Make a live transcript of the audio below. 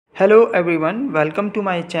Hello everyone, welcome to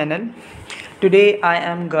my channel. Today I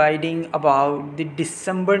am guiding about the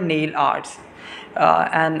December nail arts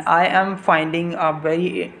and I am finding a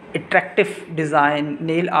very attractive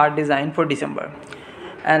nail art design for December.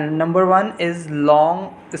 And number one is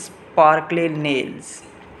long sparkly nails.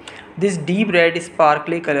 This deep red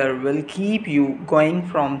sparkly color will keep you going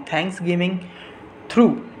from Thanksgiving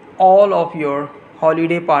through all of your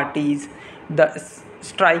holiday parties. The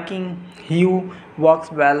striking hue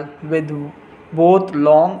works well with both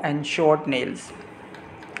long and short nails.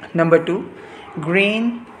 Number two,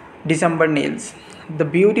 green December nails. The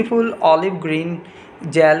beautiful olive green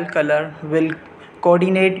gel color will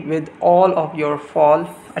coordinate with all of your fall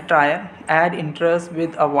attire. Add interest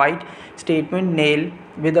with a white statement nail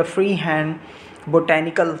with a freehand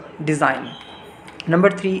botanical design. Number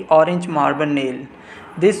three, orange marble nail.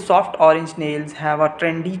 These soft orange nails have a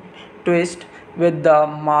trendy twist with the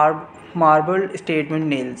marble statement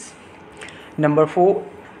nails. Number four,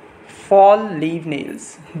 fall leaf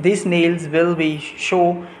nails. These nails will be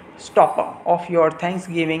showstopper of your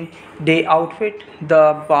Thanksgiving Day outfit.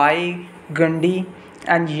 The burgundy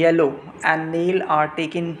and yellow and nail are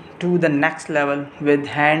taken to the next level with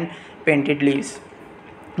hand painted leaves.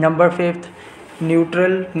 Number fifth,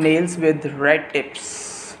 neutral nails with red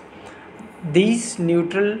tips. These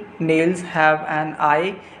neutral nails have an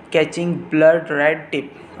eye-catching blood red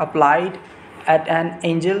tip applied at an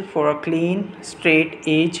angle for a clean, straight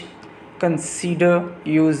edge. Consider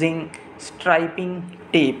using striping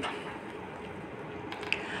tape.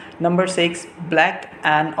 Number 6, black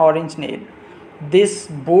and orange nail. This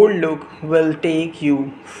bold look will take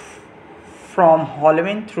you from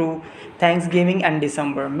Halloween through Thanksgiving and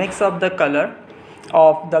December. Mix up the color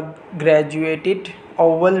of the graduated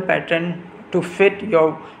oval pattern to fit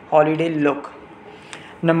your holiday look.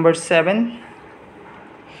 Number 7,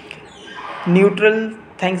 neutral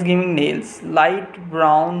Thanksgiving nails. Light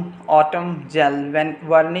brown autumn gel when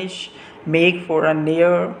varnish make for a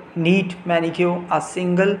neat manicure. A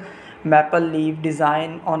single maple leaf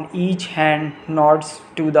design on each hand nods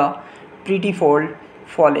to the pretty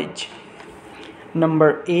foliage.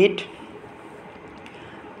 Number 8,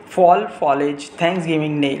 fall foliage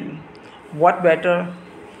Thanksgiving nail. What better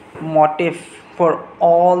motif for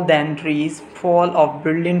all than trees fall of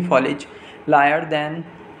brilliant foliage layered than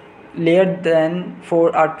for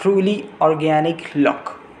a truly organic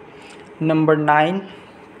look. Number 9,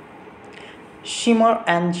 shimmer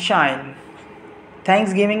and shine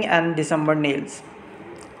Thanksgiving and December nails.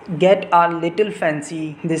 Get a little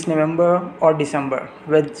fancy this November or December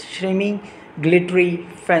with shimmy, glittery,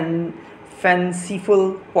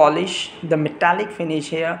 fanciful polish. The metallic finish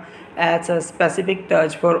here adds a specific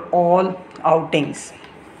touch for all outings.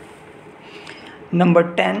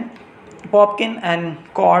 Number 10, pumpkin and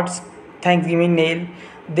quartz Thanksgiving nail.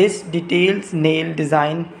 This details nail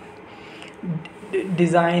design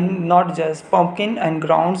not just pumpkin and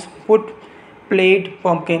grounds, put plate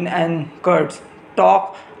pumpkin and curds.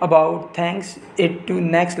 Talk about thanks it to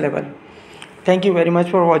next level. Thank you very much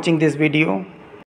for watching this video.